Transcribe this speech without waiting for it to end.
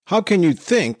How can you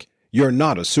think you're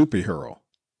not a superhero?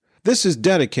 This is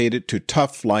dedicated to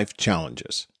tough life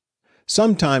challenges.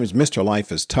 Sometimes Mr.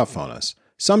 Life is tough on us.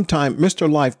 Sometimes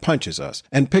Mr. Life punches us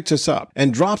and picks us up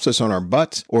and drops us on our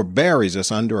butts or buries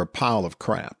us under a pile of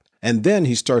crap. And then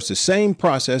he starts the same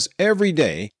process every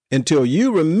day until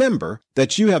you remember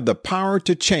that you have the power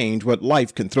to change what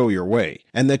life can throw your way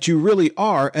and that you really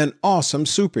are an awesome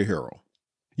superhero.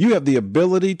 You have the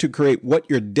ability to create what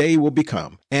your day will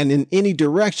become and in any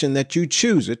direction that you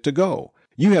choose it to go.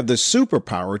 You have the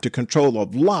superpower to control a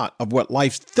lot of what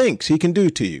life thinks he can do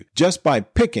to you just by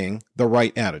picking the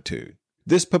right attitude.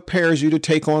 This prepares you to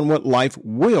take on what life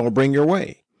will bring your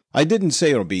way. I didn't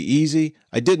say it'll be easy.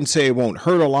 I didn't say it won't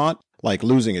hurt a lot, like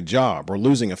losing a job or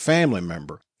losing a family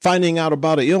member, finding out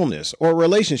about an illness or a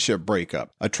relationship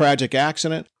breakup, a tragic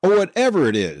accident, or whatever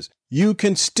it is. You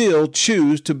can still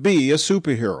choose to be a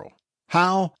superhero.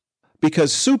 How?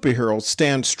 Because superheroes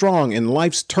stand strong in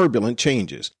life's turbulent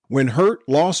changes, when hurt,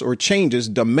 loss, or changes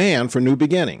demand for new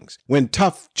beginnings, when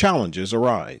tough challenges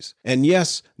arise. And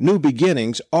yes, new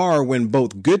beginnings are when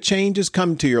both good changes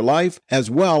come to your life as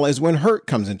well as when hurt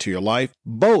comes into your life,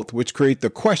 both which create the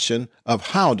question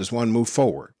of how does one move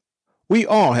forward. We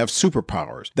all have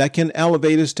superpowers that can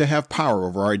elevate us to have power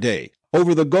over our day,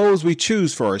 over the goals we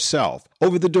choose for ourselves,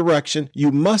 over the direction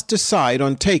you must decide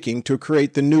on taking to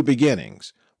create the new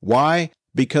beginnings. Why?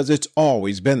 Because it's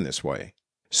always been this way.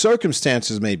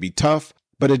 Circumstances may be tough,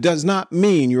 but it does not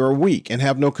mean you are weak and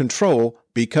have no control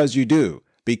because you do,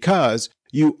 because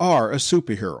you are a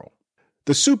superhero.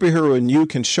 The superhero in you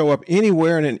can show up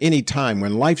anywhere and at any time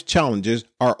when life's challenges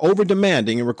are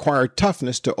over-demanding and require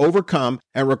toughness to overcome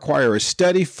and require a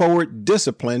steady forward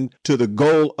discipline to the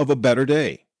goal of a better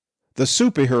day. The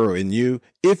superhero in you,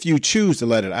 if you choose to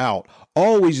let it out,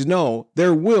 always know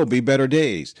there will be better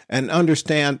days and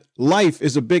understand life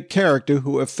is a big character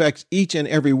who affects each and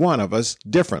every one of us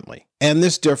differently. And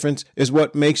this difference is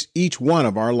what makes each one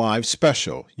of our lives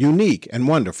special, unique, and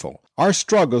wonderful. Our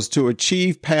struggles to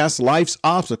achieve past life's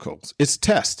obstacles, its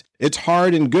tests, it's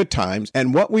hard in good times,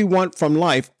 and what we want from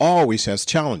life always has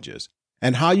challenges.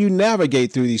 And how you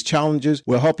navigate through these challenges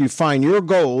will help you find your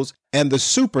goals and the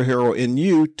superhero in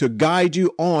you to guide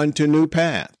you on to new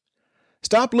paths.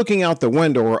 Stop looking out the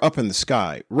window or up in the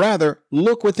sky. Rather,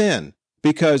 look within,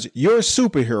 because your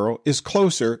superhero is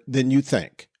closer than you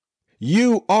think.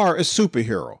 You are a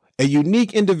superhero, a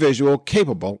unique individual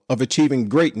capable of achieving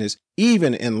greatness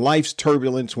even in life's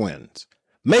turbulent winds.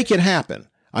 Make it happen.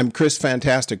 I'm Chris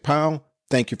Fantastic Powell.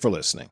 Thank you for listening.